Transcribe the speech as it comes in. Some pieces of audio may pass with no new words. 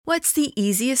What's the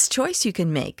easiest choice you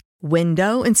can make?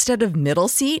 Window instead of middle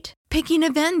seat? Picking a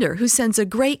vendor who sends a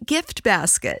great gift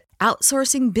basket?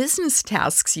 Outsourcing business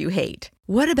tasks you hate?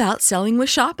 What about selling with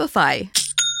Shopify?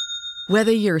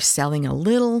 Whether you're selling a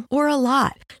little or a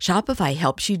lot, Shopify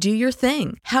helps you do your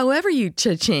thing, however you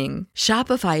cha-ching.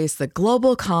 Shopify is the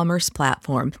global commerce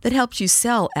platform that helps you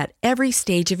sell at every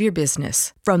stage of your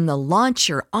business. From the launch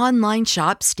your online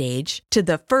shop stage to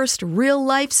the first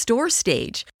real-life store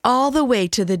stage, all the way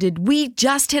to the did we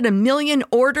just hit a million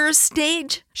orders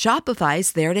stage.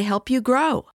 Shopify's there to help you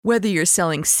grow. Whether you're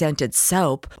selling scented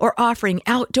soap or offering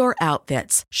outdoor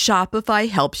outfits, Shopify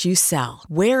helps you sell.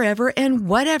 Wherever and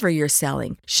whatever you're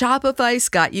selling, Shopify's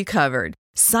got you covered.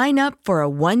 Sign up for a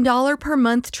 $1 per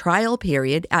month trial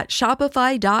period at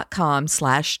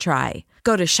shopify.com/try.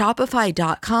 Go to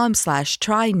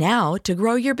shopify.com/try now to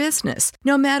grow your business,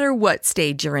 no matter what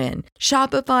stage you're in.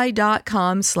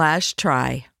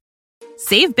 Shopify.com/try.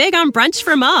 Save big on brunch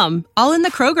for mom, all in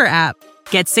the Kroger app.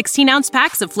 Get 16-ounce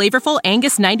packs of flavorful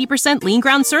Angus 90% lean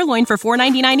ground sirloin for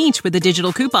 $4.99 each with a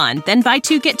digital coupon. Then buy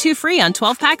 2, get 2 free on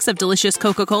 12 packs of delicious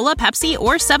Coca-Cola, Pepsi,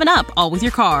 or 7-Up, all with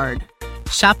your card.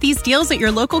 Shop these deals at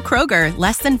your local Kroger,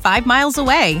 less than 5 miles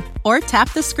away. Or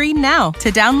tap the screen now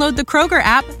to download the Kroger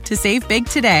app to save big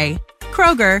today.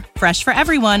 Kroger, fresh for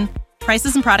everyone.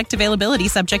 Prices and product availability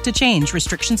subject to change.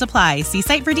 Restrictions apply. See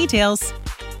site for details.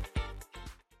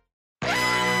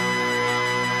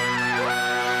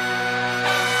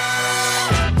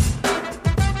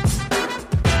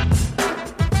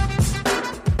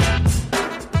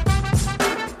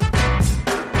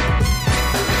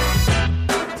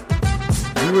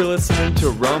 You were listening to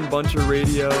Rum Buncher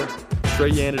Radio.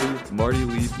 Trey Yannity, Marty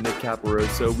Leap, Nick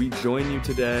Caparoso. We join you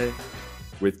today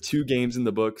with 2 games in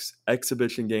the books,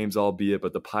 exhibition games albeit,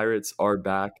 but the Pirates are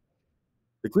back.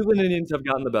 The Cleveland Indians have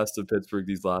gotten the best of Pittsburgh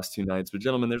these last 2 nights, but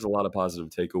gentlemen, there's a lot of positive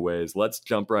takeaways. Let's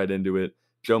jump right into it.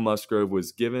 Joe Musgrove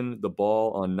was given the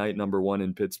ball on night number 1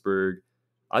 in Pittsburgh.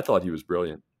 I thought he was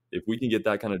brilliant. If we can get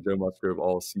that kind of Joe Musgrove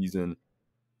all season,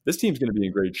 this team's going to be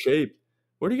in great shape.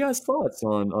 What are you guys' thoughts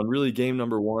on really game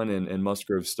number 1 and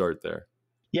Musgrove's start there?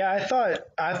 Yeah,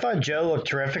 I thought Joe looked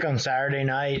terrific on Saturday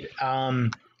night.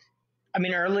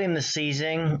 Early in the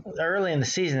season,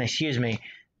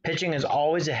 pitching is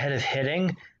always ahead of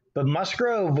hitting, but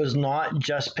Musgrove was not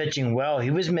just pitching well. He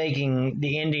was making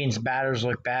the Indians' batters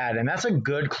look bad, and that's a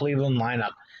good Cleveland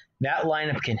lineup. That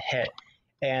lineup can hit,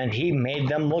 and he made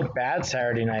them look bad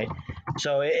Saturday night.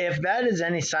 So if that is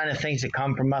any sign of things to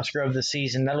come from Musgrove this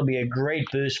season, that'll be a great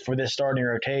boost for this starting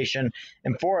rotation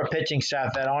and for a pitching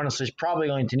staff that honestly is probably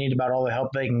going to need about all the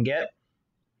help they can get.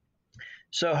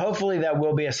 So hopefully that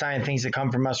will be a sign of things to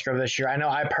come from Musgrove this year. I know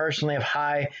I personally have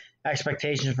high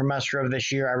expectations for Musgrove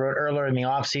this year. I wrote earlier in the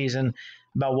offseason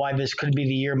about why this could be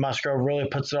the year Musgrove really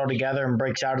puts it all together and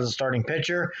breaks out as a starting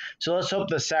pitcher. So let's hope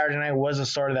that Saturday night was the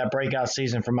start of that breakout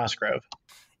season for Musgrove.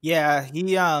 Yeah,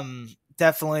 he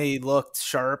definitely looked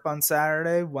sharp on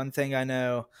Saturday. One thing I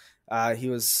know, he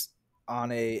was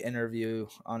on a interview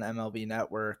on MLB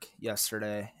Network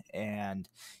yesterday, and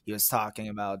he was talking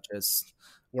about just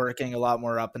working a lot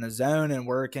more up in the zone and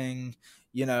working,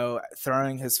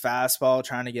 throwing his fastball,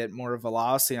 trying to get more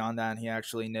velocity on that. And he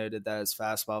actually noted that his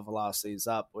fastball velocity is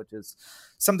up, which is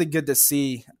something good to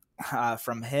see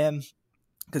from him,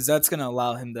 because that's going to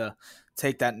allow him to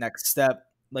take that next step.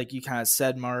 Like you kind of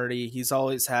said, Marty, he's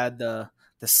always had the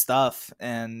stuff,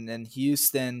 and in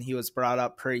Houston, he was brought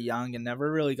up pretty young and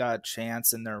never really got a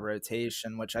chance in their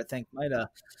rotation, which I think might have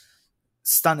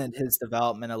stunted his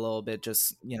development a little bit,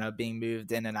 just, being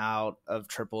moved in and out of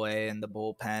AAA and the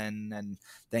bullpen and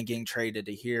then getting traded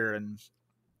to here and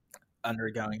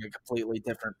undergoing a completely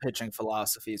different pitching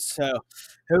philosophy. So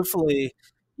hopefully,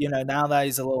 now that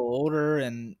he's a little older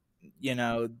and,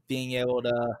 being able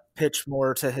to pitch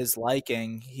more to his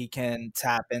liking, he can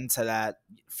tap into that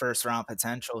first round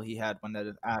potential he had when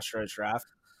the Astros draft.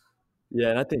 Yeah,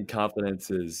 and I think confidence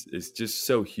is just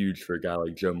so huge for a guy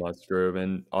like Joe Musgrove,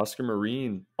 and Oscar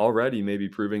Marin already maybe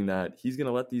proving that he's going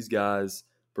to let these guys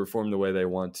perform the way they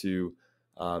want to,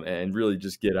 and really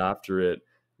just get after it.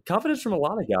 Confidence from a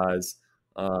lot of guys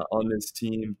on this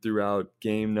team throughout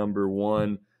game number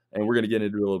 1. And we're going to get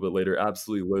into it a little bit later.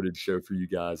 Absolutely loaded show for you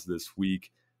guys this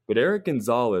week. But Eric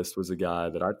Gonzalez was a guy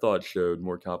that I thought showed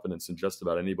more confidence than just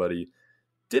about anybody.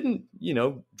 Didn't,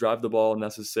 drive the ball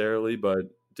necessarily, but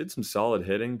did some solid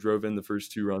hitting, drove in the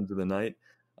first 2 runs of the night,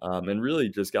 and really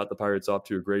just got the Pirates off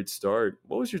to a great start.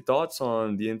 What was your thoughts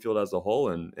on the infield as a whole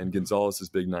and Gonzalez's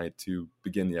big night to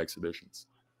begin the exhibitions?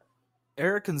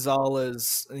 Eric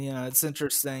Gonzalez, it's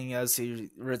interesting as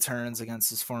he returns against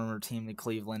his former team, the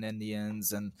Cleveland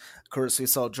Indians. And of course, we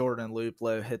saw Jordan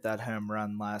Luplow hit that home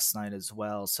run last night as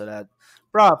well. So that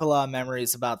brought up a lot of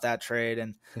memories about that trade.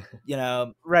 And,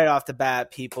 right off the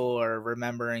bat, people are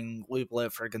remembering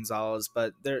Luplow for Gonzalez.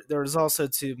 But there was also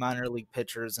 2 minor league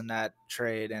pitchers in that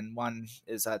trade. And one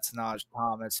is Tanaj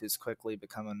Thomas, who's quickly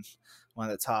becoming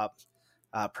one of the top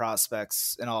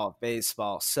prospects in all of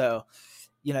baseball. So,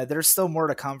 there's still more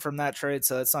to come from that trade,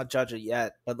 so let's not judge it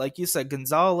yet. But like you said,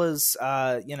 Gonzalez,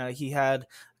 he had a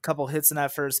couple hits in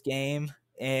that first game,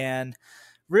 and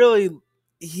really,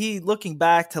 looking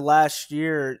back to last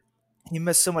year, he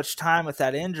missed so much time with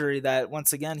that injury that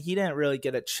once again he didn't really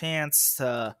get a chance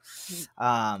to,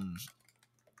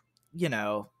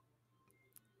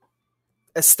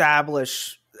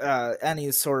 establish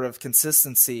any sort of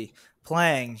consistency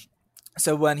playing.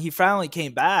 So when he finally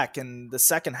came back in the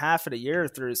second half of the year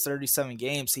through his 37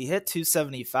 games, he hit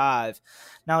 275.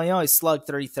 Now, he only slugged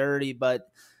 330, but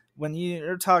when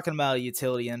you're talking about a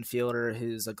utility infielder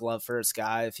who's a glove-first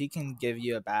guy, if he can give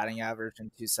you a batting average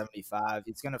in 275,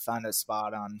 he's going to find a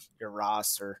spot on your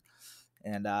roster.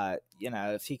 And,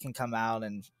 if he can come out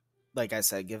and, like I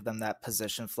said, give them that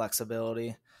position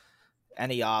flexibility,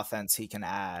 any offense he can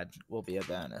add will be a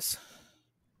bonus.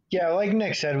 Yeah, like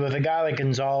Nick said, with a guy like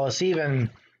Gonzalez, even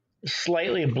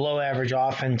slightly below average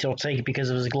offense, he'll take it because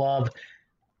of his glove.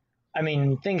 I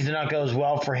mean, things did not go as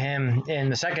well for him in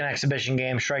the second exhibition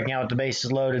game, striking out with the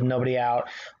bases loaded, nobody out.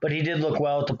 But he did look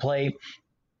well at the plate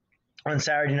on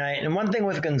Saturday night. And one thing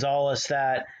with Gonzalez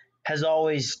that has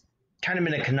always kind of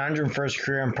been a conundrum for his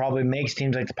career and probably makes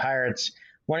teams like the Pirates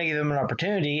want to give him an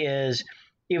opportunity is,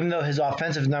 even though his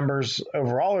offensive numbers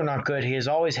overall are not good, he has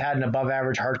always had an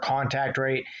above-average hard contact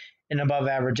rate and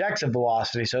above-average exit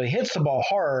velocity. So he hits the ball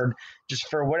hard, just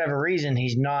for whatever reason,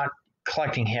 he's not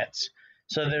collecting hits.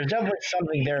 So there's definitely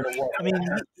something there to work. I mean,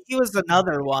 he was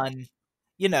another one.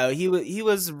 He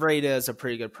was rated as a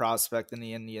pretty good prospect in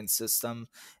the Indian system.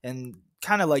 And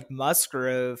kind of like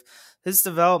Musgrove, his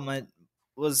development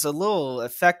was a little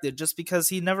affected just because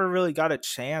he never really got a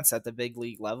chance at the big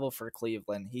league level for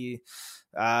Cleveland. He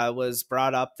was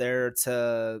brought up there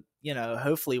to,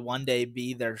 hopefully one day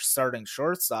be their starting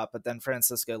shortstop. But then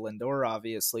Francisco Lindor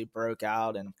obviously broke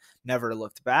out and never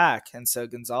looked back. And so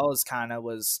Gonzalez kind of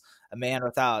was a man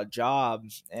without a job.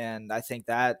 And I think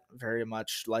that very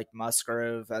much like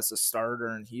Musgrove as a starter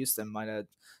in Houston might have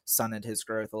stunted his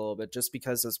growth a little bit just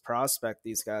because as prospect,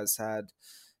 these guys had,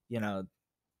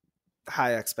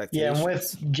 high expectations. Yeah, and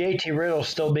with JT Riddle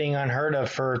still being unheard of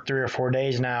for 3 or 4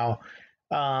 days now,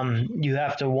 you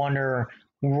have to wonder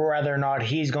whether or not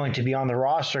he's going to be on the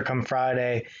roster come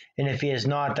Friday. And if he is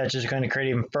not, that's just going to create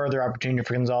even further opportunity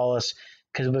for Gonzalez.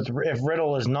 Because if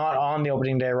Riddle is not on the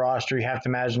opening day roster, you have to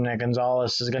imagine that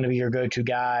Gonzalez is going to be your go-to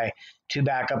guy to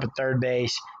back up at third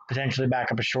base, potentially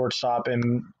back up a shortstop,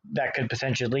 and that could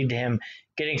potentially lead to him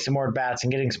getting some more bats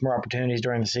and getting some more opportunities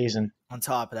during the season. On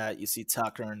top of that, you see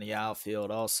Tucker in the outfield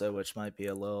also, which might be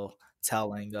a little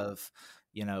telling of,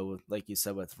 like you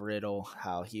said with Riddle,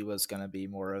 how he was going to be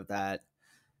more of that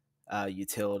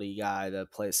utility guy to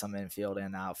play some infield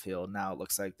and outfield. Now it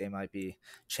looks like they might be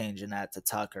changing that to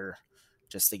Tucker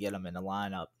just to get him in the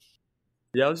lineup.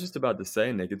 Yeah, I was just about to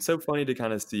say, Nick, it's so funny to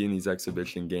kind of see in these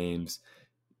exhibition games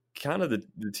kind of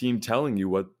the team telling you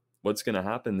what's going to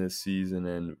happen this season.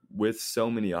 And with so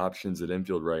many options at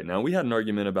infield right now, we had an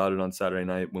argument about it on Saturday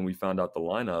night when we found out the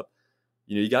lineup.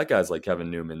 You got guys like Kevin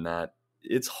Newman that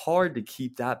it's hard to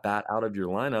keep that bat out of your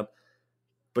lineup,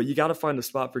 but you got to find a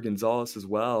spot for Gonzalez as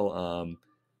well.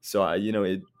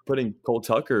 Putting Cole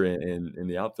Tucker in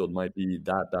the outfield might be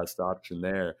that best option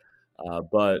there.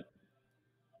 But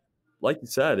like you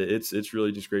said, it's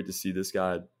really just great to see this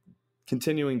guy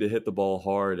continuing to hit the ball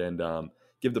hard and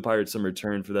give the Pirates some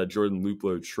return for that Jordan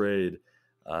Luplow trade.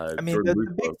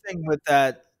 The big thing with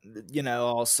that,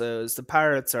 also is the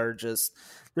Pirates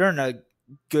they're in a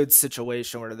good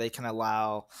situation where they can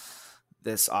allow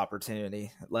this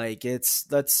opportunity. Like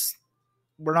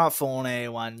we're not fooling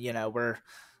anyone. We're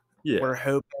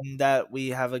hoping that we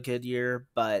have a good year,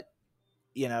 but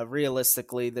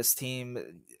realistically, this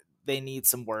team, they need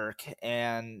some work,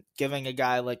 and giving a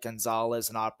guy like Gonzalez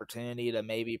an opportunity to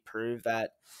maybe prove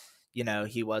that,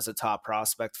 he was a top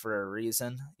prospect for a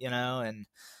reason, and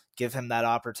give him that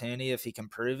opportunity. If he can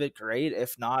prove it, great.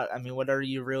 If not, what are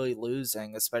you really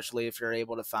losing, especially if you're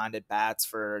able to find at bats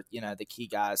for, the key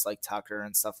guys like Tucker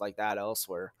and stuff like that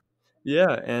elsewhere.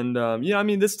 Yeah, and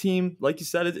this team, like you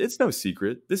said, it's no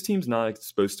secret. This team's not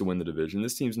supposed to win the division.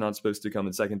 This team's not supposed to come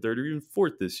in second, third, or even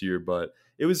fourth this year. But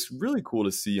it was really cool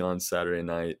to see on Saturday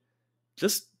night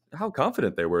just how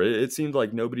confident they were. It seemed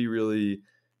like nobody really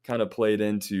kind of played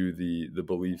into the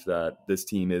belief that this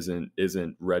team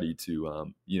isn't ready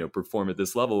to perform at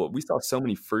this level. We saw so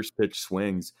many first pitch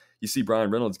swings. You see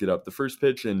Brian Reynolds get up the first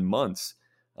pitch in months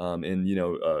in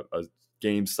a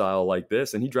game style like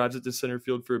this, and he drives it to center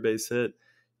field for a base hit.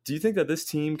 Do you think that this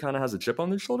team kind of has a chip on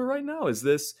their shoulder right now?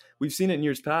 We've seen it in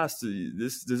years past.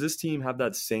 Does this team have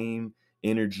that same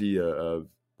energy of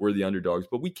we're the underdogs,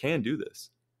 but we can do this?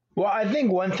 Well, I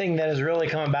think one thing that has really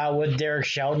come about with Derek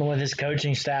Shelton, with his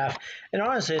coaching staff, and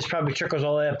honestly, it's probably trickles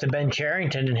all the way up to Ben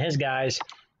Cherington and his guys,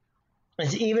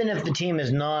 is even if the team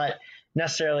is not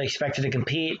necessarily expected to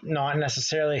compete, not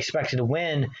necessarily expected to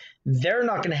win, they're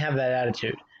not going to have that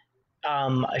attitude.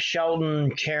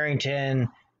 Shelton, Cherington,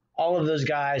 all of those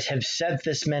guys have set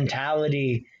this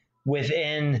mentality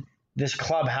within this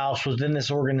clubhouse, within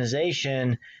this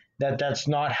organization, that's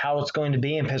not how it's going to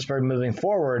be in Pittsburgh moving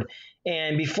forward.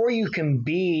 And before you can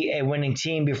be a winning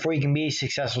team, before you can be a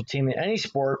successful team in any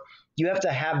sport, you have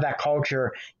to have that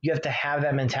culture. You have to have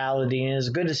that mentality. And it's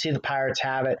good to see the Pirates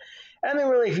have it. And I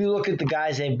mean, really, if you look at the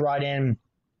guys they brought in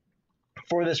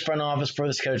for this front office, for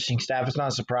this coaching staff, it's not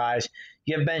a surprise.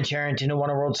 You have Ben Cherington, who won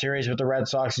a World Series with the Red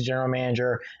Sox as general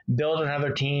manager, built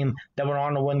another team that went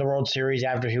on to win the World Series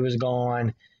after he was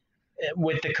gone.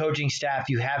 With the coaching staff,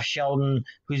 you have Sheldon,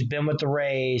 who's been with the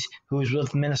Rays, who was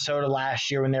with Minnesota last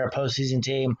year when they were a postseason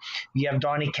team. You have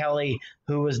Donnie Kelly,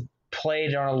 who was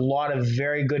played on a lot of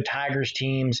very good Tigers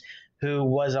teams, who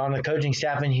was on the coaching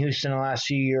staff in Houston the last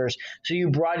few years. So you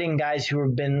brought in guys who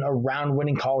have been around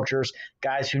winning cultures,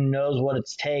 guys who knows what it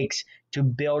takes to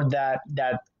build that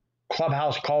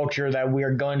clubhouse culture that we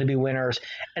are going to be winners.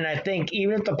 And I think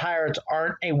even if the Pirates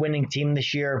aren't a winning team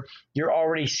this year, you're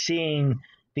already seeing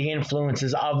the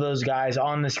influences of those guys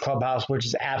on this clubhouse, which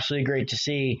is absolutely great to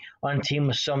see on a team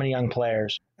with so many young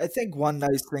players. I think one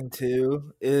nice thing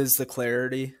too is the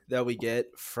clarity that we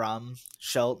get from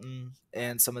Shelton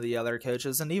and some of the other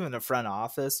coaches and even the front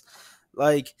office.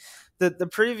 Like the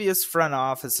previous front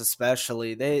office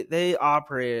especially, they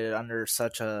operated under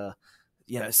such a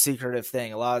secretive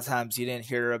thing. A lot of times you didn't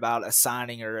hear about a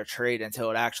signing or a trade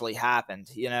until it actually happened,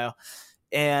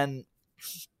 and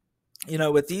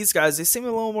with these guys, they seem a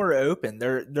little more open.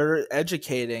 They're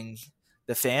educating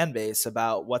the fan base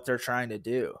about what they're trying to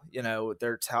do.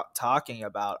 They're talking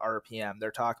about RPM. They're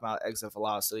talking about exit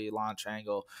velocity, launch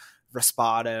angle,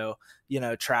 Respato,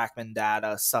 TrackMan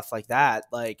data, stuff like that.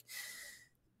 Like,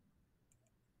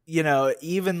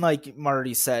 even like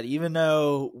Marty said, even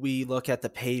though we look at the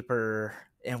paper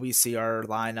and we see our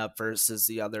lineup versus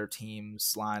the other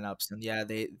teams' lineups, and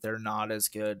they're not as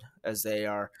good as they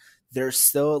are, there's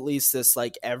still at least this,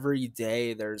 like, every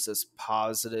day there's this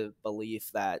positive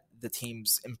belief that the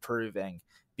team's improving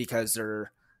because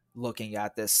they're looking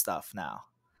at this stuff now.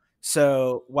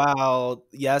 So while,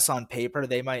 yes, on paper,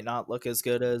 they might not look as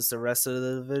good as the rest of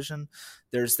the division,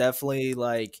 there's definitely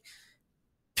like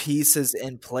pieces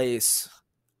in place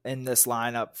in this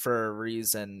lineup for a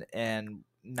reason. And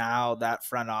now that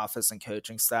front office and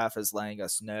coaching staff is letting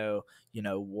us know,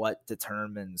 what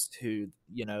determines who,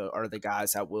 are the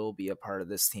guys that will be a part of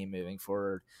this team moving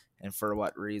forward and for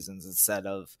what reasons, instead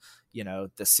of,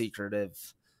 the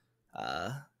secretive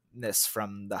ness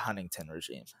from the Huntington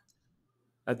regime.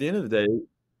 At the end of the day,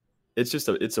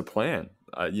 it's a plan.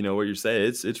 What you're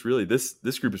saying, it's really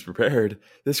this group is prepared.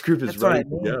 This group is ready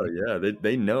to go. Yeah,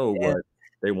 they know what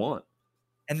they want.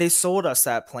 And they sold us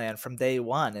that plan from day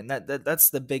one. And that's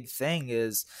the big thing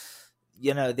is,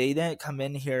 they didn't come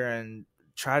in here and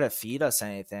try to feed us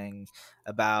anything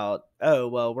about, oh,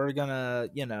 well, we're going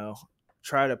to,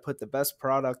 try to put the best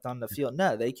product on the field.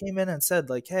 No, they came in and said,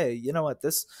 like, hey, you know what?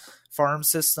 This farm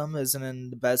system isn't in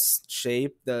the best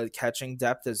shape. The catching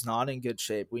depth is not in good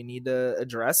shape. We need to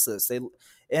address this.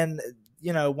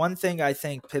 One thing I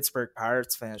think Pittsburgh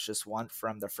Pirates fans just want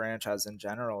from the franchise in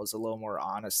general is a little more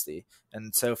honesty.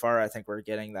 And so far, I think we're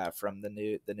getting that from the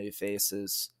new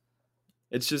faces.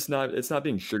 It's not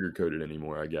being sugar-coated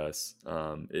anymore, I guess.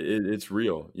 It's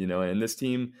real, and this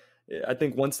team, I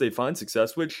think once they find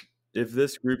success, which if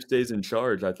this group stays in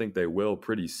charge, I think they will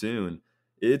pretty soon,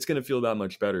 it's going to feel that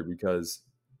much better because,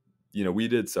 we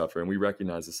did suffer and we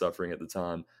recognized the suffering at the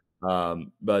time.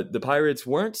 But the Pirates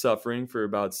weren't suffering for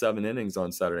about 7 innings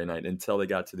on Saturday night until they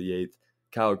got to the 8th.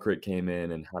 Kyle Crick came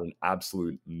in and had an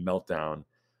absolute meltdown.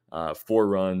 4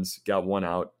 runs, got 1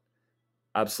 out,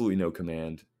 absolutely no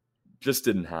command, just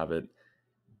didn't have it.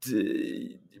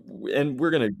 And we're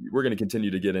gonna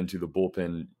continue to get into the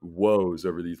bullpen woes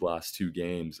over these last 2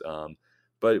 games.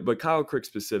 But Kyle Crick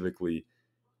specifically,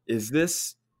 is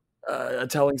this a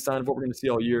telling sign of what we're going to see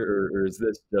all year, or is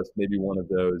this just maybe one of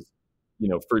those,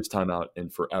 first time out in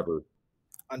forever.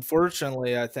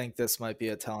 Unfortunately, I think this might be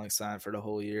a telling sign for the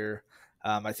whole year.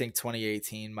 I think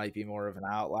 2018 might be more of an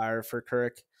outlier for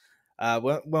Crick.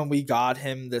 When we got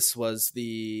him, this was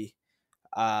the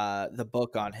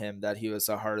book on him that he was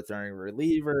a hard throwing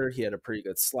reliever. He had a pretty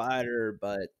good slider,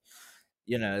 but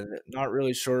not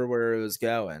really sure where it was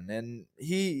going. And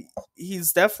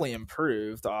he's definitely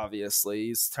improved. Obviously,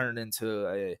 he's turned into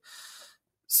a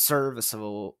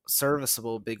serviceable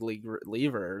big league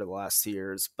reliever the last 2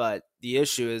 years. But the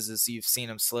issue is you've seen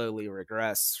him slowly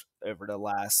regress over the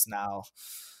last now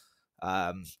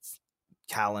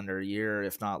calendar year,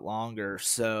 if not longer.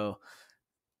 So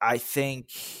I think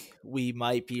we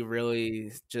might be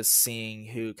really just seeing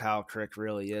who Kyle Crick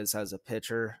really is as a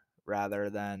pitcher rather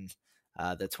than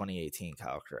the 2018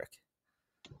 Kyle Crick.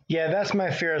 Yeah, that's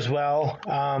my fear as well.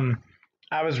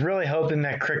 I was really hoping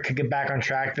that Crick could get back on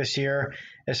track this year,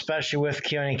 especially with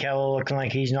Keone Kela looking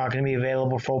like he's not going to be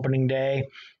available for opening day.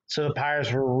 So the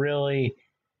Pirates were really,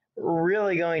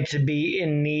 really going to be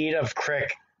in need of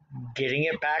Crick getting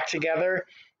it back together.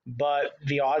 But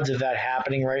the odds of that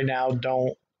happening right now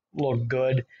don't look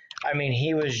good. I mean,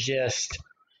 he was just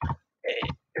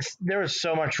 – there was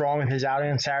so much wrong with his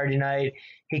outing on Saturday night.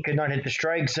 He could not hit the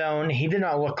strike zone. He did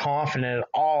not look confident at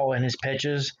all in his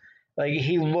pitches. Like,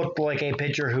 he looked like a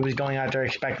pitcher who was going out there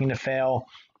expecting to fail.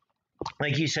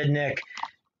 Like you said, Nick,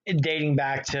 dating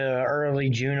back to early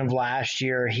June of last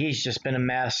year, he's just been a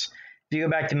mess. If you go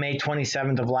back to May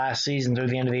 27th of last season through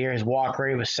the end of the year, his walk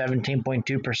rate was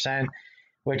 17.2%,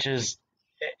 which is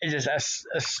just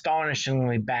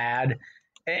astonishingly bad.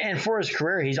 And for his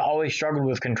career, he's always struggled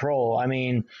with control. I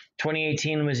mean,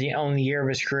 2018 was the only year of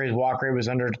his career his walk rate was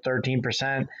under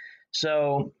 13%.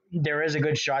 So there is a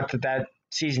good shot that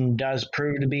season does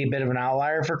prove to be a bit of an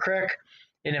outlier for Crick.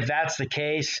 And if that's the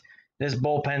case, this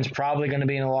bullpen's probably going to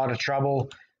be in a lot of trouble.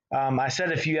 I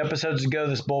said a few episodes ago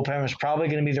this bullpen was probably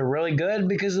going to be either really good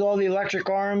because of all the electric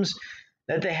arms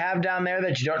that they have down there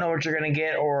that you don't know what you're going to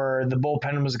get, or the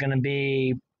bullpen was going to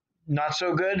be not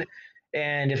so good.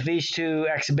 And if these two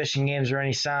exhibition games are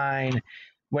any sign,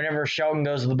 whenever Shelton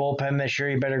goes to the bullpen this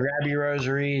year, you better grab your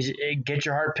rosaries, get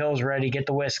your heart pills ready, get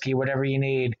the whiskey, whatever you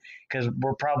need, because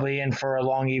we're probably in for a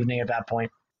long evening at that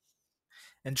point.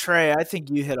 And Trey, I think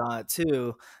you hit on it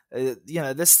too.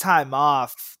 This time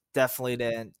off definitely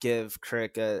didn't give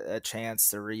Crick a chance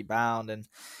to rebound. And,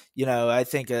 I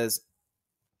think as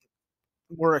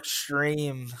more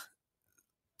extreme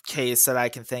case that I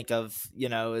can think of,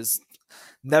 is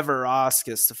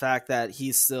Neverauskas, the fact that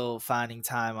he's still finding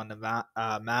time on the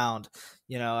mound.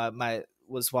 I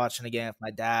was watching a game with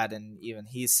my dad, and even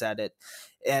he said it.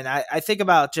 And I think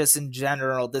about just in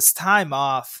general, this time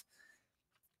off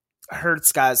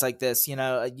hurts guys like this.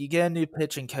 You get a new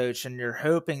pitching coach, and you're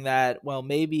hoping that, well,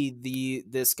 maybe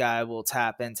this guy will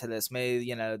tap into this.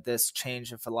 Maybe, this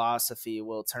change in philosophy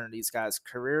will turn these guys'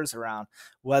 careers around,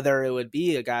 whether it would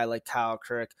be a guy like Kyle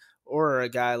Crick or a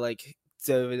guy like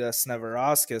Dovydas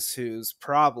Neverauskas, who's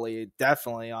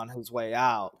definitely on his way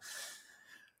out.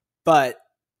 But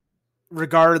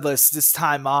regardless, this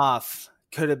time off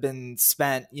could have been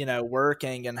spent,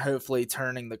 working and hopefully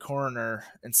turning the corner.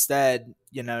 Instead,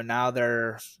 now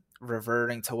they're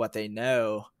reverting to what they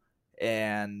know.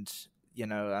 And,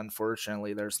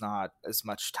 unfortunately, there's not as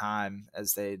much time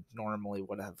as they normally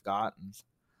would have gotten.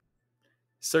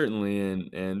 Certainly,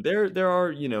 and there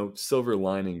are, silver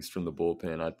linings from the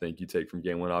bullpen, I think you take from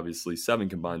game one. Obviously, 7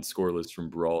 combined scoreless from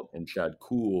Brault and Chad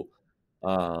Kuhl.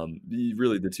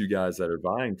 Really the two guys that are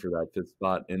vying for that 5th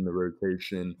spot in the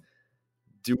rotation.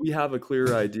 Do we have a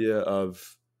clear idea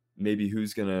of maybe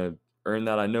who's going to earn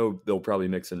that? I know they'll probably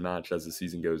mix and match as the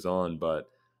season goes on, but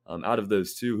out of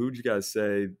those two, who would you guys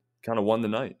say kind of won the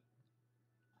night?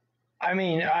 I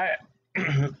mean,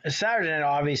 Saturday night,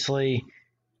 obviously,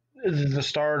 the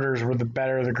starters were the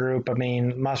better of the group. I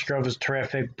mean, Musgrove was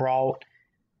terrific. Brault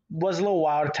was a little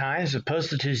wild at times, but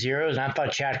posted 2 zeros, and I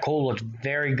thought Chad Kuhl looked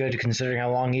very good considering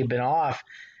how long he'd been off.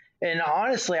 And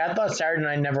honestly, I thought Saturday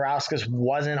night Neverauskas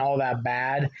wasn't all that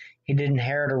bad. He did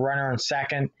inherit a runner on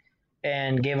second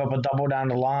and gave up a double down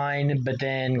the line, but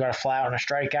then got a fly out and a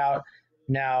strikeout.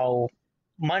 Now,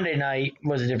 Monday night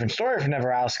was a different story for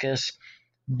Neverauskas,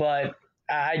 but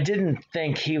I didn't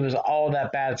think he was all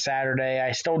that bad Saturday.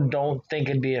 I still don't think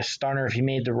it'd be a stunner if he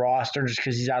made the roster just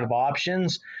because he's out of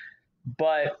options.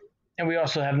 And we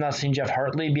also have not seen Jeff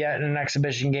Hartlieb yet in an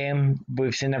exhibition game.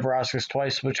 We've seen Neverauskas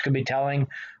twice, which could be telling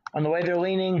on the way they're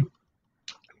leaning.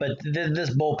 But this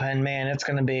bullpen, man, it's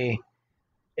going to be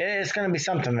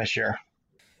something this year.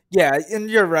 Yeah, and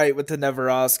you're right with the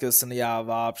Neverauskas and the out of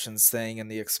options thing,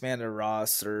 and the expanded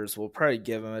rosters will probably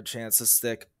give him a chance to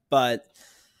stick. But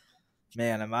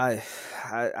Man,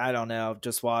 I don't know.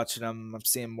 Just watching them, I'm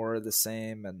seeing more of the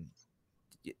same. And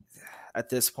at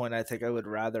this point, I think I would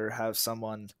rather have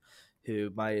someone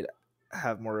who might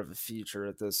have more of a future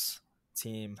at this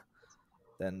team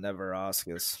than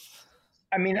Neverauskas.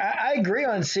 I mean, I agree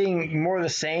on seeing more of the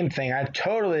same thing. I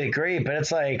totally agree, but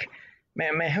it's like,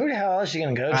 man, who the hell else are you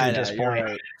going to go to at this point?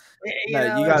 Right. You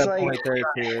got a point there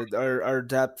too. Our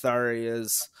depth already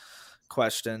is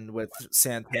questioned with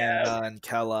Santana and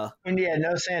Kella. And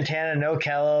no Santana, no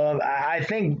Kella. I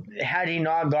think had he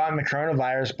not gotten the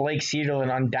coronavirus, Blake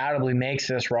Cederlin undoubtedly makes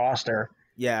this roster.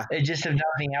 Yeah. It just if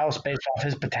nothing else based off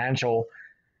his potential.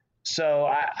 So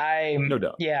I no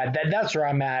doubt. Yeah, that's where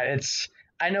I'm at.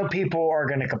 I know people are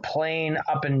going to complain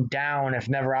up and down if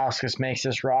Neverauskas makes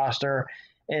this roster.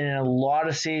 And in a lot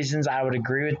of seasons, I would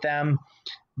agree with them.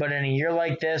 But in a year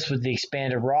like this with the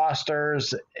expanded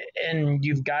rosters and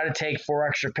you've got to take 4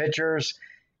 extra pitchers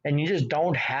and you just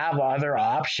don't have other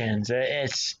options,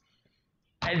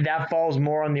 that falls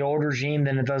more on the old regime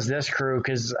than it does this crew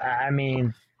because, I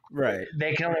mean, right,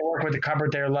 they can only work with the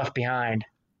cupboard they're left behind.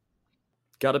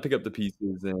 Got to pick up the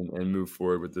pieces and move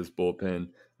forward with this bullpen.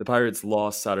 The Pirates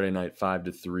lost Saturday night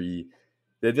 5-3.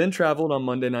 They then traveled on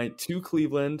Monday night to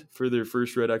Cleveland for their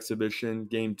first road exhibition,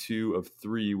 game 2 of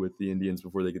 3 with the Indians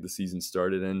before they get the season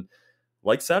started. And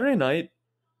like Saturday night,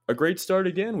 a great start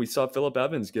again. We saw Phillip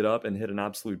Evans get up and hit an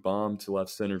absolute bomb to left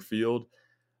center field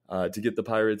to get the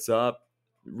Pirates up.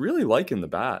 Really liking the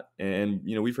bat. And,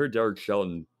 we've heard Derek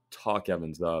Shelton talk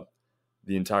Evans up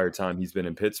the entire time he's been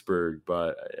in Pittsburgh,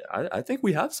 but I think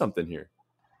we have something here.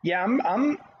 Yeah,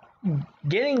 I'm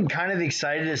getting kind of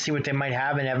excited to see what they might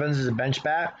have in Evans as a bench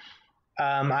bat.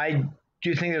 I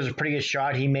do think there's a pretty good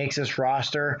shot he makes this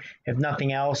roster, if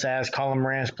nothing else, as Colin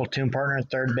Moran's platoon partner at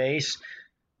third base.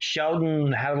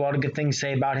 Sheldon had a lot of good things to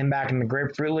say about him back in the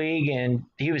Grapefruit League, and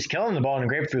he was killing the ball in the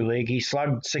Grapefruit League. He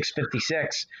slugged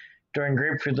 .656 during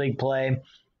Grapefruit League play.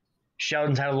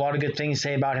 Sheldon's had a lot of good things to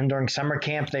say about him during summer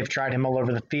camp. They've tried him all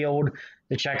over the field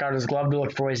to check out his glove to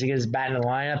look for ways to get his bat in the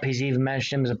lineup. He's even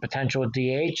mentioned him as a potential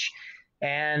DH.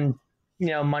 And,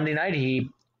 Monday night he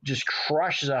just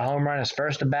crushes a home run his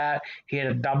first at bat. He had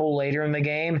a double later in the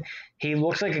game. He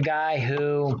looks like a guy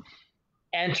who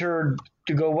entered,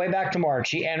 to go way back to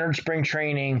March, he entered spring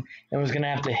training and was going to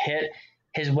have to hit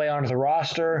his way onto the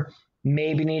roster.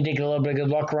 Maybe need to get a little bit of good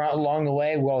luck along the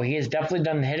way. Well, he has definitely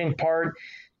done the hitting part.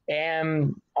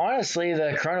 And honestly,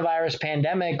 the coronavirus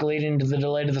pandemic leading to the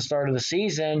delay to the start of the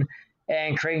season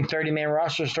and creating 30-man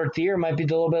roster to start the year might be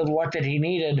the little bit of luck that he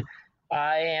needed.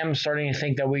 I am starting to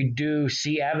think that we do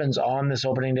see Evans on this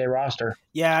opening day roster.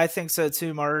 Yeah, I think so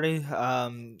too, Marty.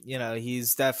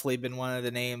 He's definitely been one of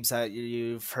the names that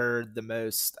you've heard the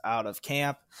most out of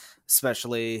camp,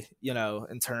 especially,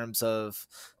 in terms of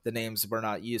the names we're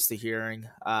not used to hearing.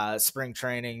 Spring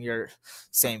training,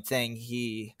 same thing.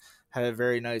 He had a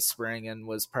very nice spring and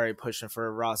was probably pushing for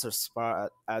a roster spot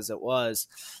as it was.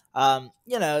 And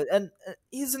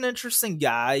he's an interesting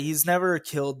guy. He's never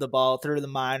killed the ball through the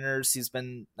minors. He's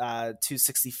been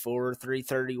 264,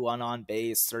 331 on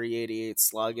base, 388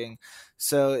 slugging.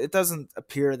 So it doesn't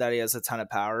appear that he has a ton of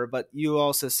power, but you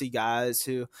also see guys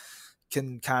who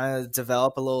can kind of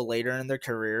develop a little later in their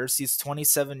careers. He's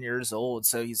 27 years old,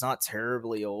 so he's not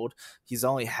terribly old. He's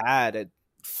only had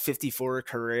 54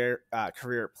 career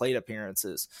plate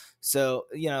appearances. So,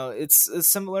 it's a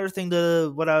similar thing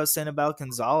to what I was saying about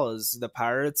Gonzalez. The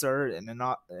Pirates are in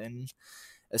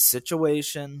a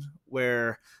situation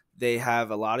where they have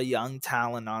a lot of young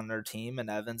talent on their team, and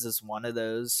Evans is one of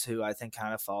those who I think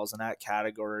kind of falls in that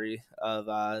category of,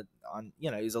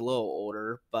 he's a little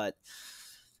older, but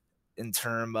in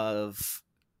terms of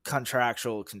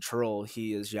contractual control,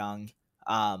 he is young.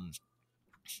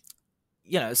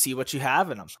 See what you have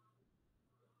in him.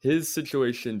 His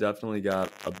situation definitely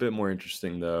got a bit more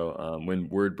interesting, though, when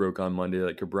word broke on Monday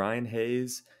that Ke'Bryan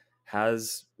Hayes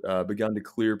has begun to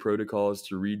clear protocols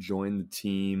to rejoin the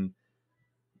team.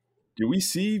 Do we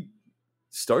see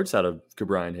starts out of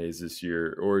Ke'Bryan Hayes this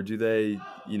year, or do they,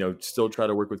 still try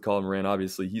to work with Colin Moran?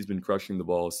 Obviously, he's been crushing the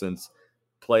ball since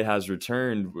play has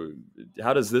returned.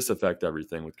 How does this affect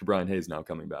everything with Ke'Bryan Hayes now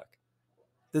coming back?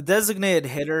 The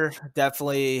designated hitter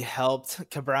definitely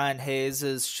helped Ke'Bryan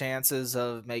Hayes' chances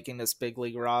of making this big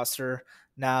league roster.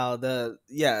 Now, the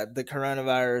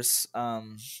coronavirus,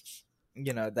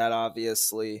 that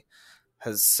obviously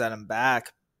has set him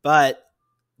back. But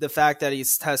the fact that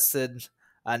he's tested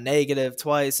negative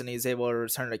twice and he's able to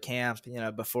return to camp,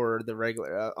 before the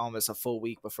regular, almost a full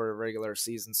week before the regular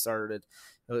season started,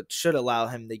 it should allow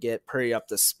him to get pretty up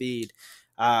to speed.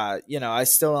 I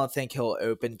still don't think he'll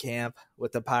open camp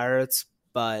with the Pirates,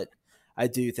 but I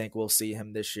do think we'll see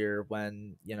him this year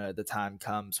when, the time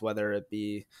comes, whether it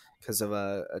be because of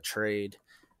a trade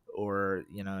or,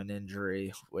 an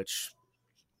injury, which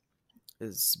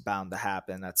is bound to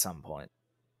happen at some point.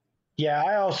 Yeah,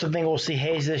 I also think we'll see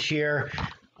Hayes this year.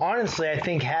 Honestly, I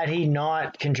think had he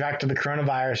not contracted the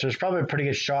coronavirus, there's probably a pretty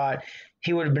good shot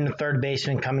he would have been a third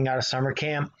baseman coming out of summer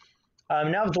camp.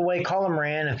 Now with the way Colin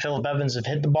Moran and Phillip Evans have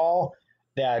hit the ball,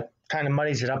 that kind of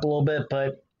muddies it up a little bit.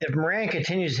 But if Moran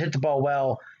continues to hit the ball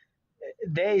well,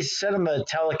 they said on the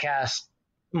telecast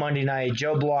Monday night,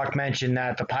 Joe Block mentioned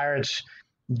that the Pirates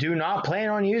do not plan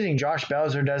on using Josh Bell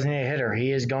as their designated hitter.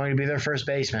 He is going to be their first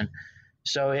baseman.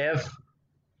 So if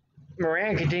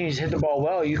Moran continues to hit the ball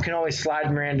well, you can always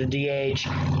slide Moran to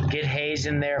DH, get Hayes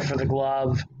in there for the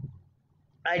glove.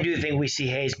 I do think we see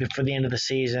Hayes before the end of the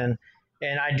season,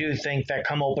 and I do think that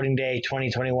come opening day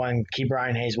 2021,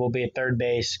 Ke'Bryan Hayes will be at third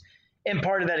base. And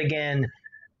part of that, again,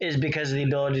 is because of the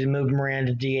ability to move Moran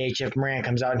to DH if Moran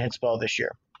comes out and hits well this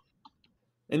year.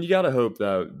 And you got to hope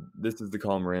that this is the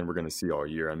Colin Moran we're going to see all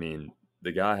year. I mean,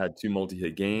 the guy had 2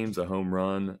 multi-hit games, a home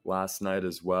run last night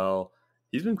as well.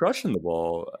 He's been crushing the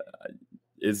ball.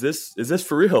 Is this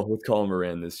for real with Colin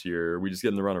Moran this year? Or are we just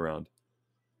getting the runaround?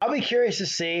 I'll be curious to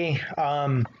see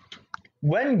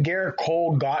when Garrett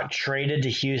Cole got traded to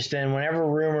Houston, whenever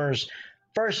rumors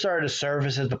first started to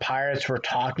surface that the Pirates were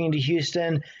talking to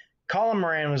Houston, Colin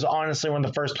Moran was honestly one of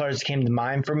the first players that came to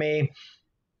mind for me.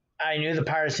 I knew the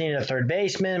Pirates needed a third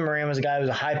baseman. Moran was a guy who was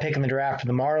a high pick in the draft for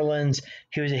the Marlins.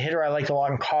 He was a hitter I liked a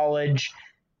lot in college.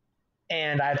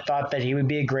 And I thought that he would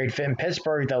be a great fit in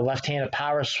Pittsburgh, the left-handed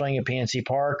power swing at PNC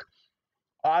Park.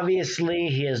 Obviously,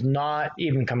 he has not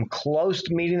even come close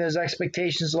to meeting those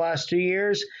expectations the last 2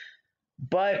 years.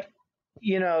 But,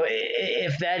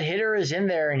 if that hitter is in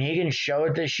there and he can show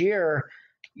it this year,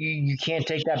 you can't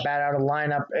take that bat out of the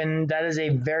lineup. And that is a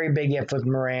very big if with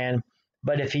Moran.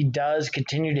 But if he does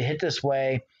continue to hit this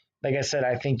way, like I said,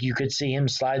 I think you could see him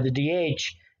slide the DH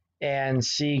and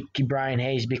see Ke'Bryan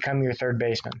Hayes become your third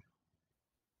baseman.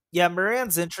 Yeah,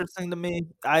 Moran's interesting to me.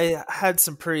 I had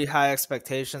some pretty high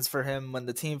expectations for him when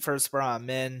the team first brought him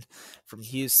in from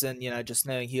Houston, just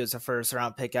knowing he was a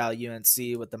first-round pick out of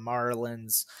UNC with the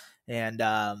Marlins and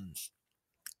a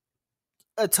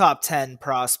top 10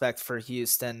 prospect for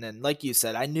Houston. And like you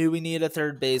said, I knew we needed a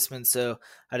third baseman, so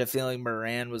I had a feeling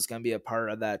Moran was going to be a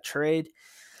part of that trade.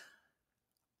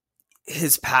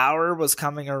 His power was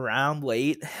coming around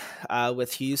late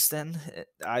with Houston.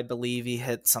 I believe he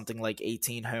hit something like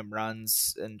 18 home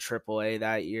runs in AAA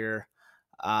that year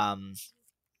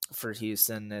for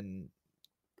Houston, and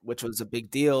which was a big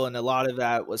deal. And a lot of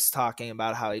that was talking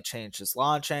about how he changed his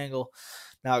launch angle.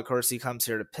 Now, of course, he comes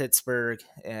here to Pittsburgh,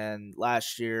 and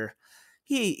last year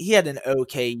he had an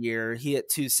okay year. He hit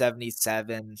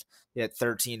 277. He had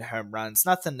 13 home runs.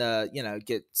 Nothing to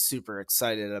get super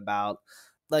excited about.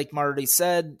 Like Marty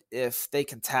said, if they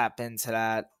can tap into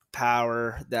that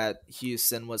power that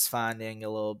Houston was finding a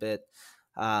little bit,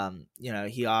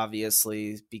 he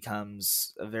obviously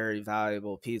becomes a very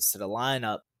valuable piece to the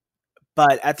lineup.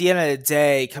 But at the end of the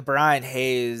day, Ke'Bryan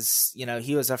Hayes,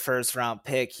 he was a first-round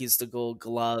pick. He's the Gold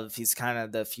Glove. He's kind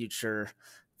of the future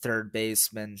third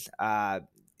baseman.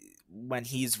 When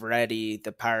he's ready,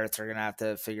 the Pirates are going to have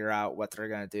to figure out what they're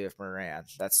going to do with Moran.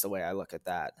 That's the way I look at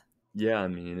that. Yeah, I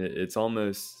mean, it's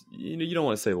almost, you don't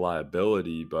want to say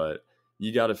liability, but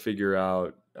you got to figure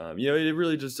out, it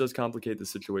really just does complicate the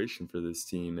situation for this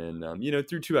team. And,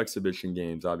 through 2 exhibition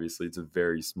games, obviously it's a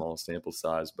very small sample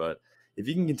size, but if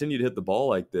you can continue to hit the ball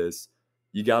like this,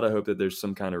 you got to hope that there's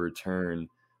some kind of return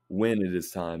when it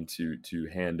is time to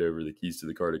hand over the keys to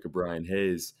the car to Ke'Bryan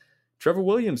Hayes. Trevor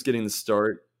Williams getting the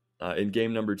start in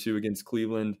game number 2 against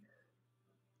Cleveland,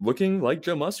 looking like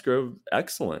Joe Musgrove,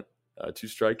 excellent. 2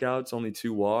 strikeouts, only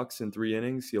 2 walks in 3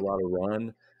 innings. He allowed a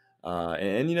run.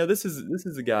 This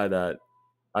is a guy that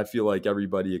I feel like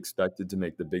everybody expected to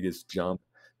make the biggest jump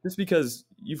just because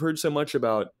you've heard so much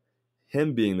about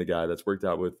him being the guy that's worked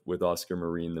out with Oscar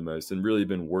Marin the most and really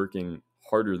been working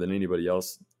harder than anybody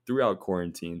else throughout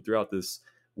quarantine, throughout this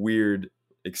weird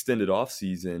extended off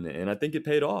season. And I think it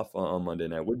paid off on Monday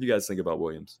night. What do you guys think about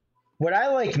Williams? What I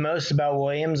liked most about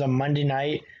Williams on Monday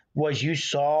night was you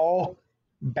saw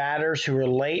batters who were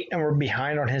late and were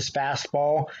behind on his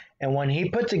fastball. And when he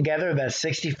put together that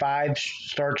 65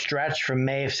 start stretch from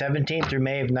May of 17 through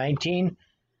May of 19,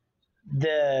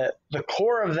 the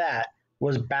core of that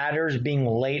was batters being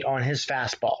late on his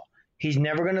fastball. He's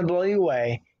never going to blow you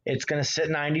away. It's going to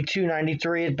sit 92,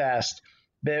 93 at best.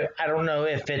 But I don't know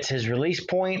if it's his release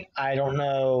point. I don't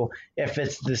know if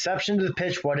it's deception to the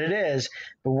pitch, what it is.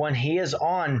 But when he is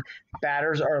on,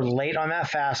 batters are late on that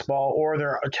fastball, or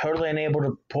they're totally unable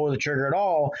to pull the trigger at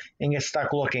all and get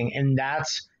stuck looking. And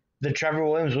that's the Trevor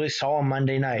Williams we saw on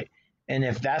Monday night. And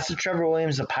if that's the Trevor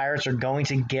Williams the Pirates are going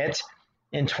to get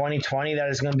in 2020, that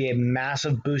is going to be a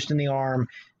massive boost in the arm,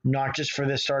 not just for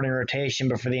this starting rotation,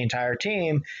 but for the entire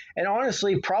team. And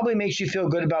honestly, probably makes you feel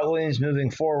good about Williams moving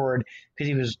forward because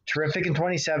he was terrific in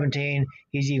 2017.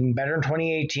 He's even better in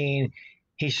 2018.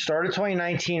 He started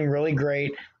 2019 really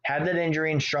great, had that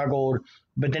injury and struggled.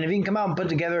 But then if he can come out and put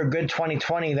together a good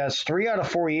 2020, that's 3 out of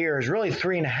 4 years, really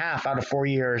 3.5 out of 4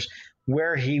 years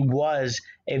where he was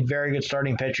a very good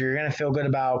starting pitcher. You're going to feel good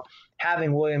about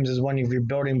having Williams as one of your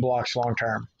building blocks long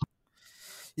term.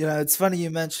 You know, it's funny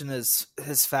you mentioned his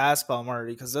fastball,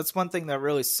 Marty, because that's one thing that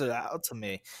really stood out to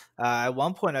me. At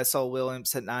one point, I saw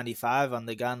Williams hit 95 on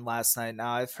the gun last night.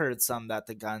 Now, I've heard some that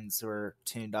the guns were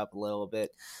tuned up a little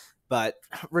bit. But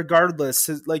regardless,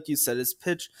 like you said, his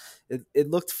pitch, it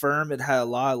looked firm. It had a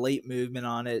lot of late movement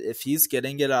on it. If he's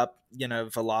getting it up, you know,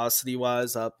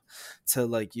 velocity-wise up to,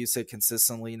 like you said,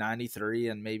 consistently 93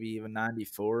 and maybe even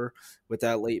 94 with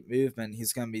that late movement,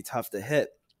 he's going to be tough to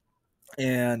hit.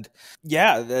 And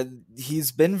yeah,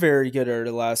 he's been very good over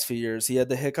the last few years. He had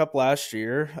the hiccup last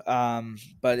year,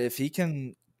 but if he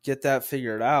can get that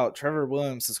figured out, Trevor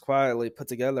Williams has quietly put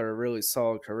together a really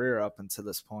solid career up until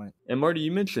this point. And Marty,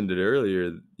 you mentioned it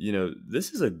earlier. You know,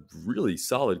 this is a really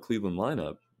solid Cleveland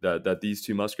lineup that these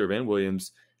two, Musgrove and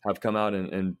Williams, have come out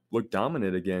and looked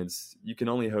dominant against. You can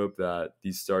only hope that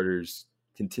these starters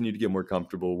continue to get more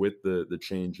comfortable with the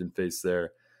change in face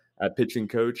there at pitching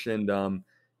coach. And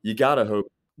you got to hope.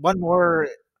 One more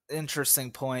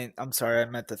interesting point, I'm sorry, I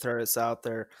meant to throw this out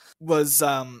there, was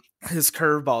his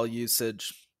curveball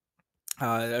usage.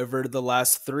 Over the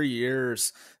last 3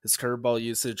 years, his curveball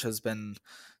usage has been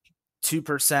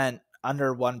 2%,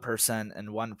 under 1%, and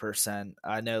 1%.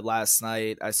 I know last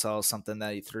night I saw something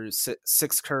that he threw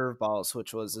six curveballs,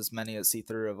 which was as many as he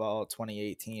threw of all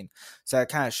 2018. So that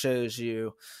kind of shows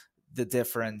you the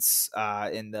difference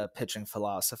in the pitching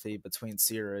philosophy between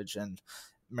Searage and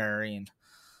Marine.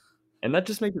 And that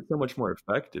just makes it so much more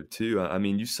effective, too. I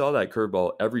mean, you saw that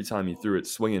curveball every time he threw it,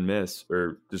 swing and miss,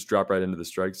 or just drop right into the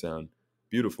strike zone.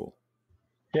 Beautiful.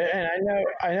 Yeah, and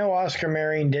I know Oscar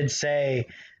Marion did say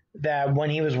that when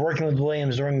he was working with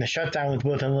Williams during the shutdown with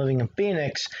both him living in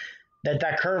Phoenix, that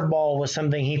curveball was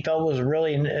something he felt was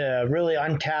really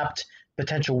untapped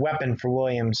potential weapon for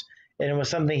Williams. And it was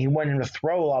something he wanted him to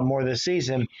throw a lot more this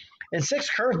season. And 6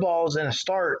 curveballs in a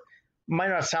start might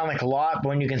not sound like a lot, but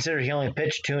when you consider he only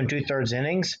pitched 2 2/3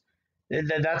 innings,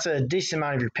 that's a decent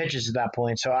amount of your pitches at that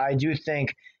point. So I do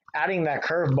think adding that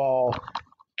curveball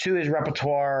to his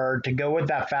repertoire to go with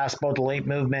that fastball, the late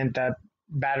movement that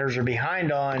batters are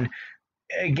behind on,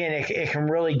 again, it can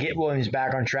really get Williams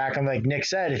back on track. And like Nick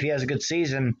said, if he has a good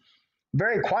season,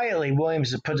 very quietly, Williams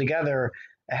has put together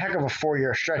a heck of a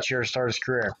 4-year stretch here to start his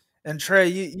career. And Trey,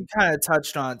 you kind of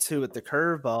touched on too with the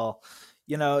curveball.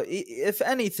 You know, if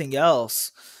anything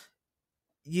else,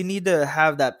 you need to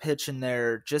have that pitch in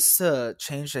there just to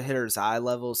change the hitter's eye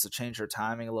levels, to change their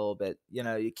timing a little bit. You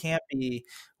know, you can't be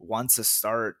once a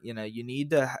start. You know, you need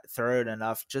to throw it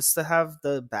enough just to have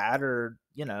the batter,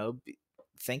 you know,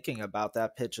 thinking about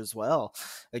that pitch as well.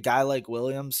 A guy like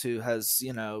Williams who has,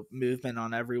 you know, movement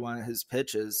on every one of his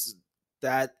pitches,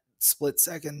 that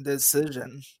split-second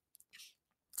decision,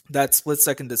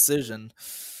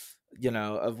 you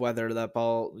know, of whether that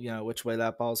ball, you know, which way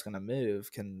that ball is going to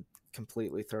move can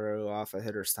completely throw off a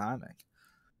hitter's timing.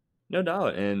 No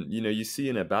doubt. And, you know, you see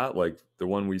an at-bat like the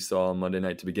one we saw on Monday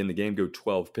night to begin the game go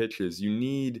 12 pitches. You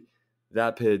need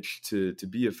that pitch to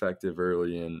be effective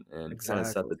early and Exactly. kind of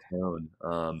set the tone.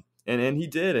 And he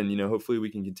did. And, you know, hopefully we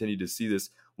can continue to see this.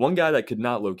 One guy that could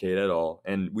not locate at all,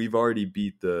 and we've already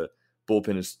beat the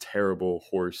bullpen is terrible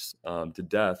horse to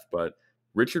death, but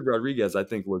Richard Rodriguez, I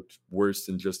think, looked worse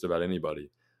than just about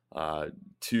anybody.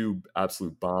 2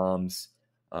 absolute bombs.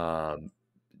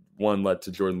 One led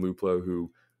to Jordan Luplow,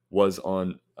 who was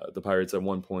on the Pirates at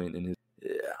one point in his.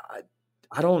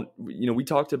 I don't, you know, we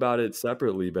talked about it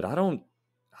separately, but I'm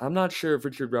not sure if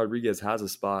Richard Rodriguez has a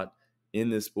spot in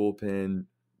this bullpen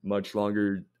much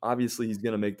longer. Obviously, he's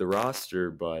going to make the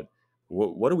roster, but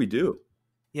what do we do?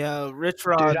 Yeah, Rich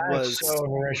Rod was so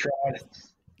over Rich Rod.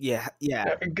 Yeah.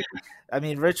 I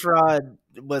mean, Rich Rod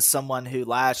was someone who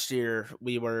last year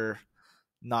we were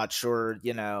not sure,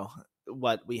 you know,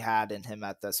 what we had in him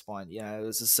at this point. You know, it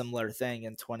was a similar thing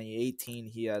in 2018.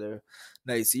 He had a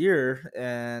nice year,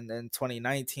 and in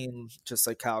 2019, just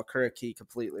like Kyle Crick, he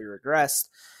completely regressed.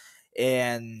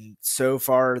 And so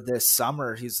far this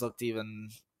summer, he's looked even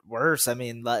worse. I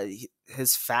mean,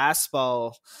 his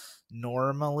fastball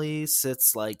normally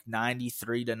sits like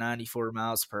 93 to 94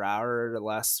 miles per hour the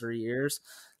last 3 years.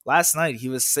 Last night, he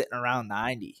was sitting around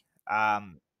 90.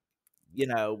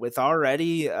 With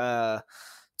already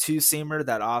two-seamer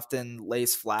that often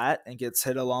lays flat and gets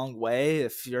hit a long way,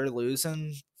 if you're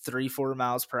losing 3-4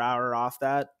 miles per hour off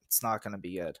that, it's not going to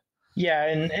be good. Yeah,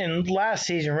 and last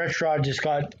season, Rich Rod just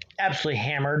got absolutely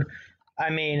hammered. I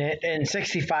mean, in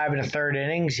 65 and a third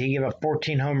innings, he gave up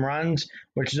 14 home runs,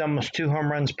 which is almost 2 home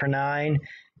runs per 9.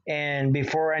 And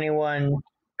before anyone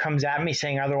comes at me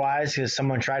saying otherwise, because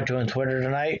someone tried to on Twitter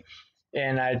tonight,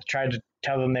 and I tried to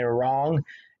tell them they were wrong,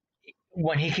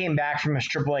 when he came back from his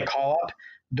AAA call-up,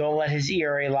 don't let his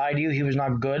ERA lie to you. He was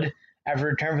not good. After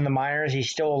return from the minors, he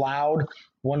still allowed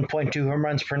 1.2 home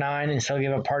runs per 9 and still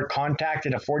gave up hard contact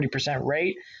at a 40%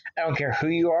 rate. I don't care who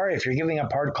you are. If you're giving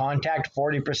up hard contact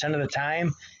 40% of the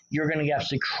time, you're going to get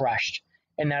absolutely crushed.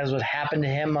 And that is what happened to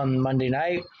him on Monday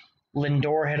night.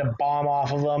 Lindor hit a bomb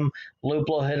off of him.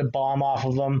 Luplow hit a bomb off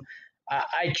of him.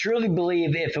 I truly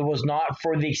believe if it was not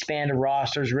for the expanded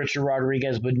rosters, Richard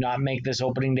Rodriguez would not make this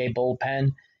opening day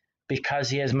bullpen because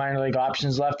he has minor league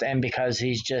options left and because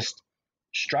he's just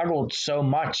struggled so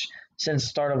much since the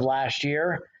start of last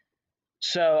year.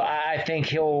 So I think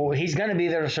he's going to be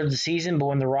there to start the season, but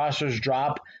when the rosters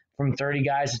drop from 30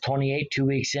 guys to 28 2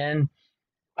 weeks in,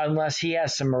 unless he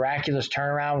has some miraculous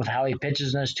turnaround with how he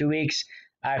pitches in those 2 weeks,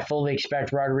 I fully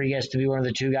expect Rodriguez to be one of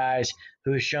the 2 guys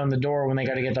who has shown the door when they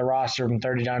got to get the roster from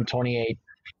 30 down to 28.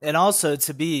 And also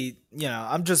to be,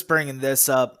 I'm just bringing this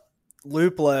up,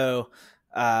 Luplow,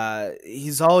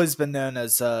 he's always been known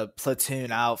as a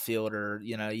platoon outfielder,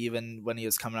 even when he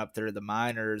was coming up through the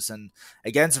minors, and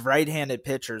against right-handed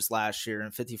pitchers last year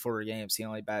in 54 games, he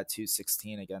only batted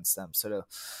 .216 against them. So,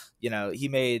 he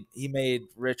made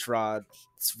Rich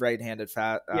Rod's right-handed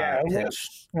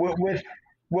pitch.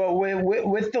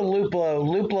 With the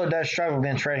Luplow does struggle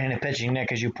against right-handed pitching,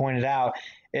 Nick, as you pointed out.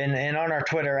 And on our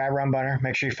Twitter, @RunBunner,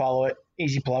 make sure you follow it.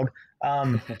 Easy plug.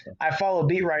 I follow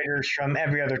beat writers from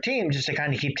every other team just to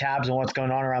kind of keep tabs on what's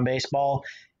going on around baseball.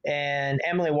 And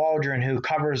Emily Waldron, who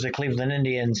covers the Cleveland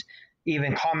Indians,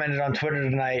 even commented on Twitter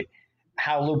tonight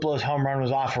how Luplow's home run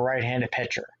was off a right-handed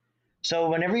pitcher. So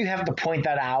whenever you have to point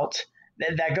that out,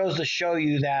 that goes to show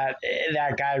you that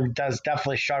that guy does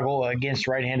definitely struggle against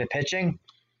right-handed pitching.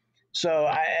 So,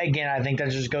 I think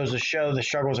that just goes to show the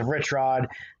struggles of Rich Rod,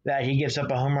 that he gives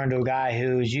up a home run to a guy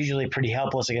who's usually pretty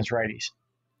helpless against righties.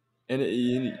 And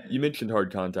you mentioned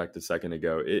hard contact a second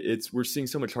ago. We're seeing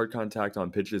so much hard contact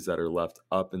on pitches that are left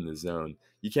up in the zone.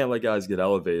 You can't let guys get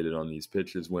elevated on these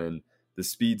pitches when the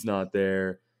speed's not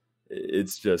there.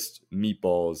 It's just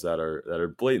meatballs that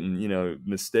are blatant,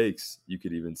 mistakes, you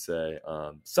could even say.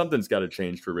 Something's got to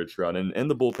change for Rich Rod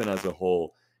and the bullpen as a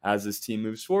whole as this team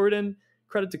moves forward. And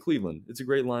credit to Cleveland. It's a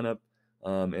great lineup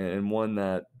and one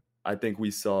that I think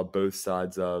we saw both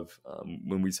sides of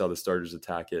when we saw the starters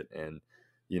attack it. And,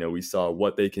 we saw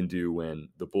what they can do when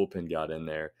the bullpen got in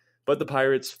there. But the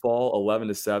Pirates fall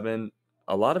 11-7.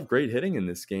 A lot of great hitting in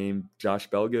this game. Josh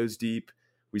Bell goes deep.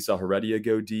 We saw Heredia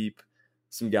go deep.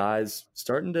 Some guys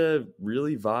starting to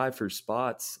really vie for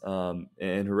spots. And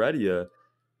Heredia,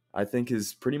 I think,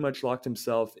 has pretty much locked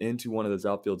himself into one of those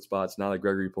outfield spots now that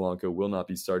Gregory Polanco will not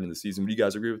be starting the season. Would you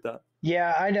guys agree with that?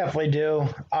 Yeah, I definitely do.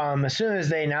 As soon as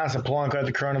they announced that Polanco had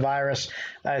the coronavirus,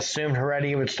 I assumed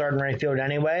Heredia would start in right field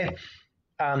anyway.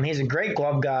 He's a great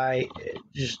glove guy,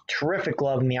 just terrific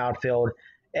glove in the outfield.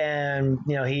 And,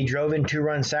 he drove in 2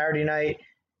 runs Saturday night,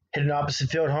 hit an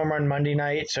opposite field home run Monday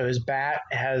night. So his bat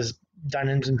has done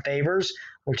him some favors,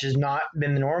 which has not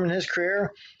been the norm in his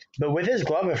career. But with his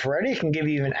glove, if Heredia can give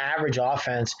you an average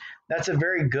offense, that's a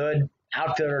very good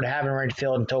outfielder to have in right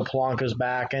field until Polanco's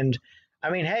back. And,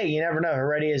 hey, you never know.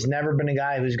 Heredia has never been a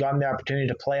guy who's gotten the opportunity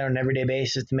to play on an everyday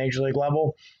basis at the major league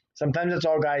level. Sometimes that's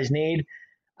all guys need.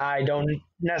 I don't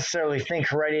necessarily think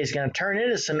Heredia is going to turn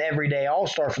into some everyday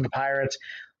all-star for the Pirates,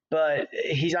 but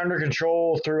he's under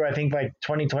control through, I think, like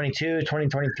 2022,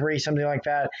 2023, something like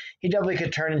that. He definitely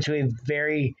could turn into a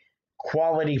very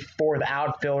quality 4th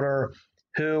outfielder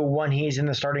who, when he's in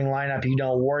the starting lineup, you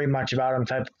don't worry much about him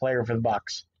type of player for the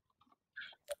Bucks.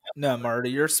 No,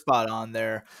 Marty, you're spot on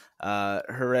there.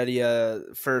 Heredia,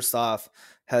 first off,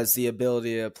 has the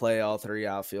ability to play all 3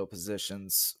 outfield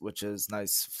positions, which is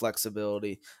nice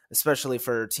flexibility, especially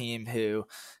for a team who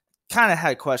kind of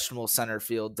had questionable center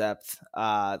field depth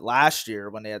last year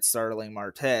when they had Starling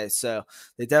Marte. So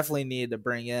they definitely need to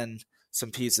bring in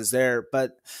some pieces there.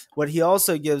 But what he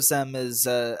also gives them is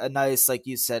a nice, like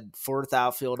you said, 4th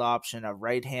outfield option, a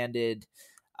right-handed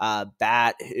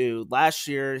bat, who last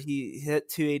year he hit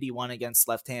 281 against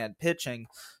left-hand pitching.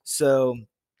 So,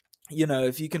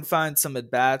 if you can find some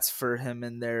at-bats for him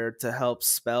in there to help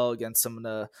spell against some of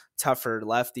the tougher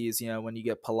lefties, when you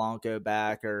get Polanco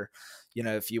back, or,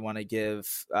 if you want to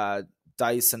give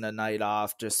Dyson a night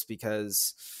off just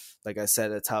because, like I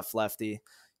said, a tough lefty,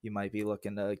 you might be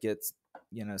looking to get,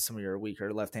 some of your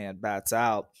weaker left-hand bats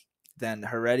out, then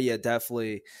Heredia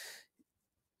definitely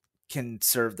can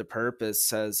serve the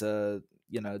purpose as a,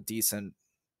 decent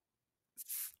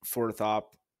fourth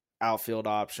outfield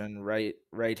option,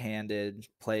 right-handed,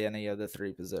 play any of the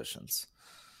three positions.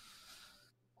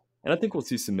 And I think we'll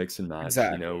see some mix and match.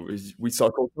 Exactly. We saw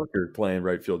Cole Tucker playing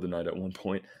right field tonight at one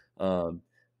point. So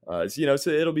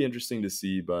it'll be interesting to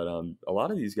see. But a lot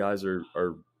of these guys are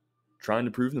trying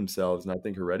to prove themselves, and I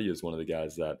think Heredia is one of the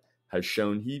guys that has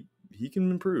shown he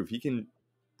can improve. He can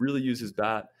really use his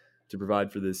bat to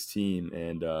provide for this team,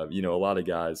 and a lot of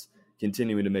guys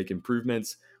continuing to make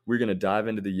improvements. We're going to dive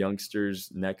into the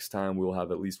youngsters next time. We'll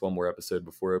have at least one more episode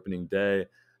before opening day.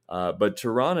 But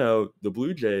Toronto, the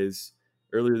Blue Jays,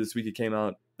 earlier this week it came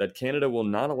out that Canada will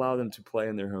not allow them to play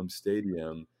in their home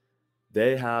stadium.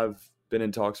 They have been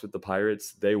in talks with the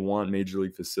Pirates. They want Major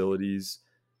League facilities.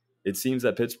 It seems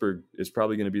that Pittsburgh is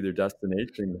probably going to be their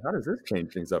destination. How does this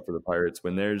change things up for the Pirates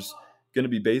when there's going to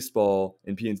be baseball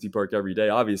in PNC Park every day?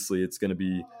 Obviously, it's going to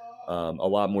be a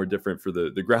lot more different for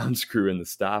the grounds crew and the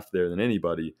staff there than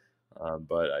anybody.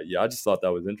 But I just thought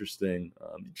that was interesting.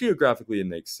 Geographically, it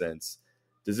makes sense.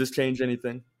 Does this change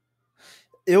anything?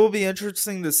 It will be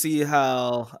interesting to see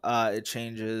how it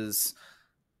changes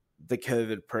the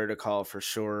COVID protocol for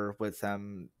sure, with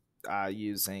them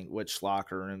using which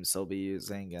locker rooms they'll be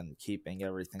using and keeping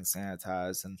everything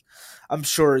sanitized. And I'm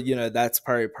sure, that's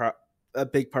probably a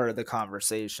big part of the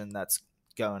conversation that's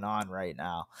going on right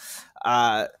now.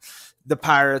 The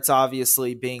Pirates,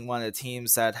 obviously being one of the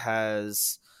teams that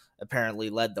has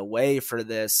apparently led the way for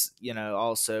this,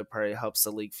 also probably helps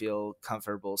the league feel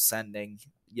comfortable sending,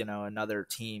 another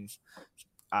team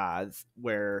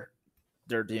where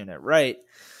they're doing it right.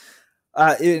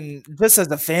 Just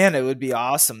as a fan, it would be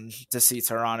awesome to see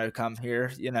Toronto come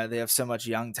here. They have so much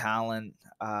young talent.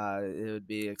 It would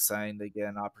be exciting to get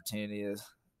an opportunity to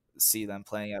see them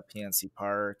playing at PNC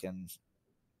Park. And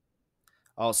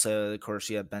also, of course,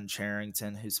 you have Ben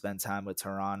Cherington, who spent time with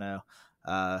Toronto.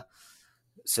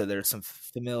 So there's some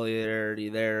familiarity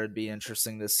there. It'd be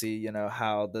interesting to see,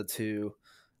 how the two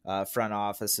front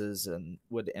offices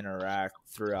would interact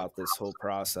throughout this whole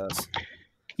process.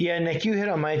 Yeah, Nick, you hit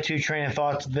on my two train of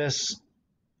thoughts. This,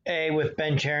 with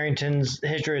Ben Cherington's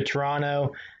history of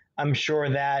Toronto, I'm sure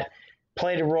that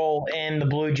played a role in the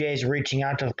Blue Jays reaching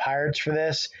out to the Pirates for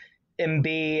this. And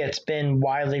B, it's been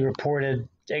widely reported,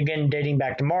 again, dating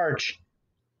back to March,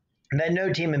 that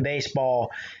no team in baseball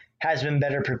has been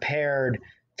better prepared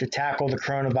to tackle the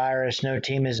coronavirus. No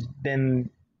team has been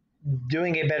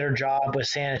doing a better job with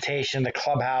sanitation, the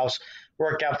clubhouse,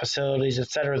 workout facilities, et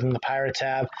cetera, than the Pirates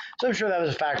have. So I'm sure that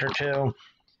was a factor too.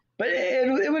 But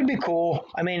it would be cool.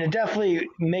 I mean, it definitely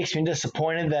makes me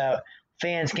disappointed that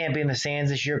fans can't be in the stands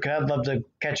this year, because I'd love to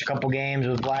catch a couple games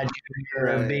with Vlad Jr.,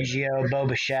 Biggio, Bo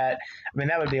Bichette. I mean,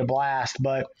 that would be a blast.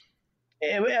 But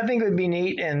I think it would be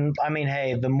neat. And, I mean,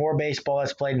 hey, the more baseball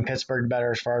that's played in Pittsburgh, the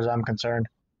better as far as I'm concerned.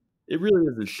 It really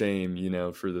is a shame,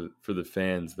 for the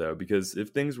fans, though, because if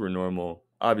things were normal,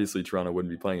 obviously Toronto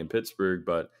wouldn't be playing in Pittsburgh,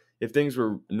 but if things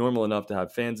were normal enough to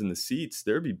have fans in the seats,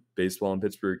 there'd be baseball in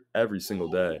Pittsburgh every single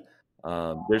day.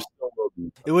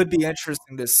 It would be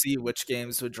interesting to see which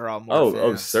games would draw more fans.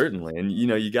 Oh, certainly. And,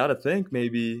 you got to think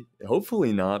maybe,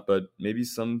 hopefully not, but maybe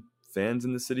some fans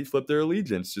in the city flip their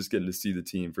allegiance just getting to see the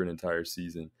team for an entire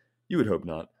season. You would hope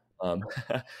not.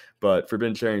 But for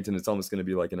Ben Cherington, it's almost going to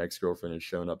be like an ex-girlfriend is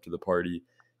showing up to the party.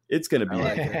 It's going to be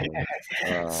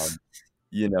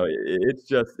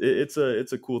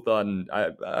it's a cool thought. And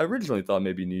I originally thought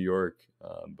maybe New York,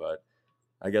 but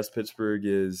I guess Pittsburgh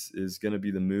is going to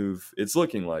be the move. It's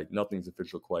looking like. Nothing's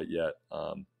official quite yet.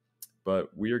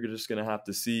 But we are just going to have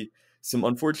to see. Some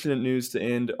unfortunate news to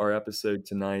end our episode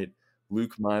tonight.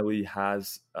 Luke Miley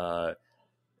has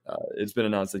it's been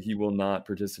announced that he will not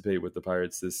participate with the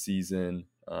Pirates this season.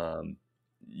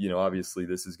 Obviously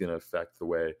this is going to affect the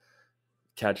way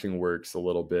catching works a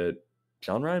little bit.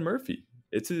 John Ryan Murphy,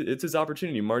 it's his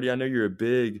opportunity. Marty, I know you're a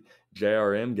big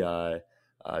JRM guy.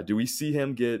 Do we see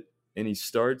him get any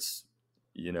starts?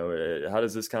 How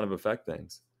does this kind of affect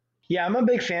things? Yeah, I'm a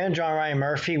big fan of John Ryan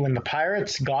Murphy. When the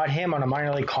Pirates got him on a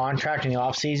minor league contract in the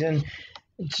offseason,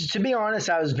 to be honest,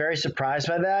 I was very surprised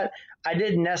by that. I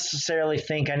didn't necessarily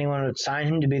think anyone would sign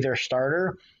him to be their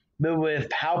starter, But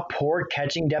with how poor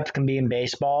catching depth can be in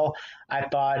baseball, I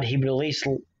thought he would at least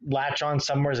latch on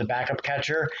somewhere as a backup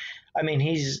catcher. I mean,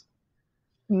 he's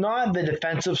not the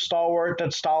defensive stalwart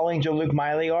that Stallings or Luke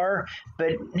Miley are,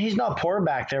 but he's not poor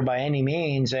back there by any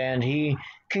means, and he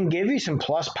can give you some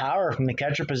plus power from the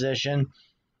catcher position.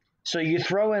 So you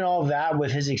throw in all that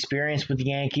with his experience with the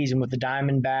Yankees and with the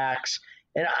Diamondbacks,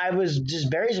 and I was just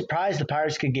very surprised the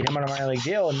Pirates could get him on a minor league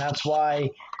deal, and that's why,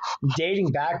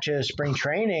 dating back to spring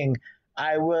training,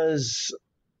 I was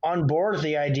on board with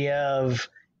the idea of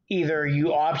either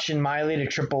you option Miley to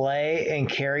AAA and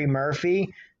carry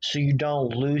Murphy so you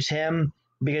don't lose him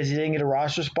because he didn't get a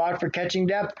roster spot for catching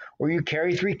depth, or you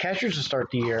carry 3 catchers to start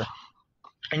the year.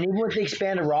 And even with the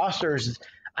expanded rosters,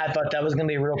 I thought that was going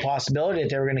to be a real possibility that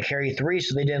they were going to carry 3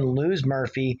 so they didn't lose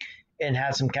Murphy and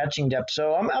had some catching depth.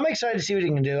 So I'm excited to see what he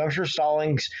can do. I'm sure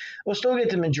Stallings will still get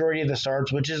the majority of the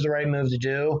starts, which is the right move to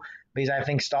do, because I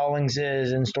think Stallings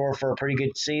is in store for a pretty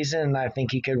good season, and I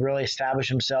think he could really establish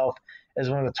himself as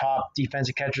one of the top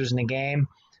defensive catchers in the game.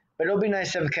 But it'll be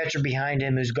nice to have a catcher behind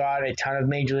him who's got a ton of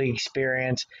major league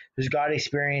experience, who's got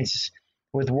experience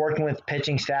with working with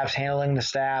pitching staffs, handling the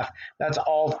staff. That's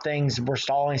all things where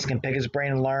Stallings can pick his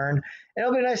brain and learn. And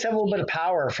it'll be nice to have a little bit of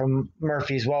power from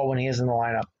Murphy as well when he is in the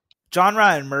lineup. John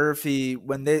Ryan Murphy,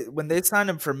 when they signed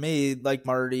him for me, like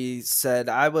Marty said,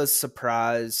 I was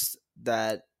surprised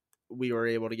that we were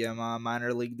able to get him on a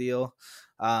minor league deal.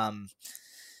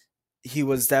 He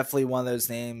was definitely one of those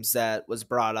names that was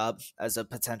brought up as a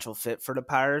potential fit for the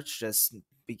Pirates just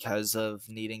because of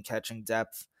needing catching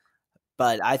depth.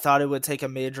 But I thought it would take a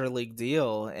major league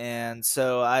deal. And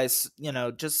so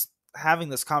just having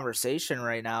this conversation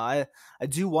right now, I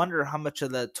do wonder how much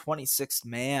of the 26th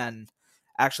man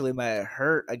actually might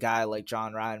hurt a guy like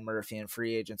John Ryan Murphy in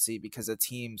free agency, because a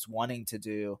team's wanting to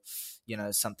do,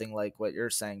 something like what you're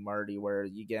saying, Marty, where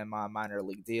you get him on a minor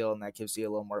league deal and that gives you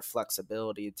a little more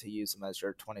flexibility to use him as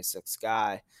your 26th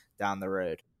guy down the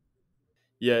road.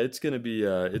 Yeah, it's gonna be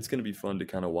fun to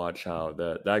kind of watch how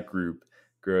that group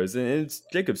grows. And it's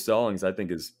Jacob Stallings, I think,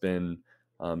 has been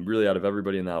really, out of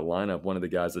everybody in that lineup, one of the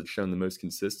guys that's shown the most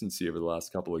consistency over the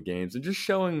last couple of games, and just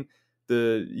showing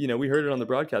we heard it on the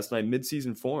broadcast tonight,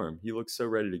 mid-season form. He looks so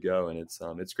ready to go, and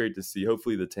it's great to see.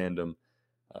 Hopefully the tandem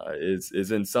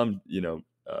is in some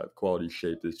quality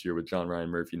shape this year, with John Ryan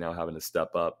Murphy now having to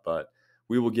step up. But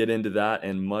we will get into that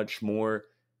and much more.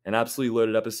 An absolutely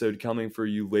loaded episode coming for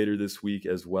you later this week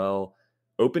as well.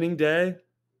 Opening day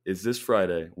is this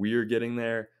Friday. We are getting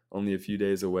there, only a few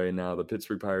days away now. The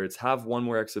Pittsburgh Pirates have one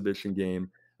more exhibition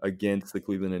game against the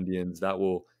Cleveland Indians. That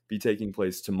will be taking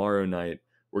place tomorrow night.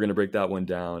 We're going to break that one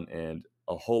down and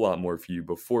a whole lot more for you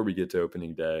before we get to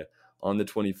opening day on the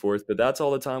 24th. But that's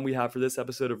all the time we have for this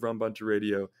episode of Rum Bunter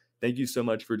Radio. Thank you so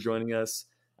much for joining us.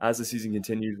 As the season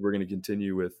continues, we're going to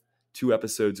continue with 2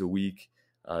 episodes a week,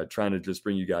 trying to just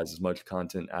bring you guys as much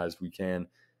content as we can.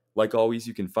 Like always,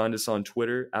 you can find us on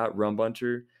Twitter at Rum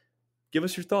Bunter. Give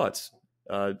us your thoughts.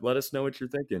 Let us know what you're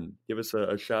thinking. Give us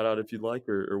a shout out if you'd like,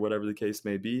 or whatever the case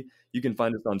may be. You can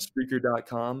find us on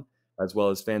Spreaker.com, as well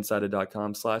as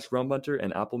fansided.com/rumbunter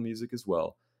and Apple Music as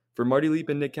well. For Marty Leap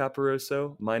and Nick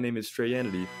Caparoso, my name is Trey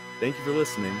Yanity. Thank you for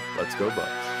listening. Let's go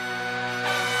Bucks.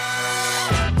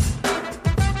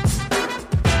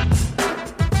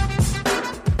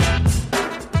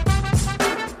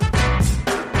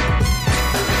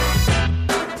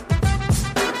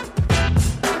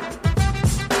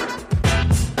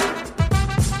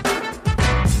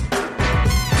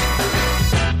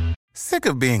 Sick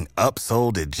of being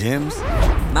upsold at gyms?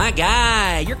 My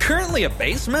guy, you're currently a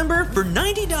base member? For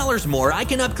 $90 more, I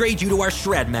can upgrade you to our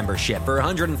Shred membership. For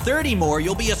 $130 more,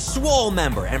 you'll be a Swole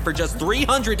member. And for just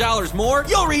 $300 more,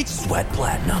 you'll reach Sweat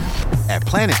Platinum. At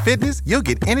Planet Fitness, you'll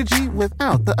get energy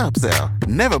without the upsell.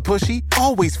 Never pushy,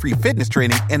 always free fitness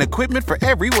training and equipment for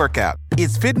every workout.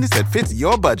 It's fitness that fits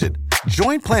your budget.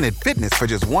 Join Planet Fitness for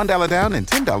just $1 down and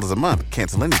 $10 a month.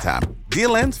 Cancel anytime.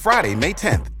 Deal ends Friday, May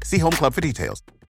 10th. See Home Club for details.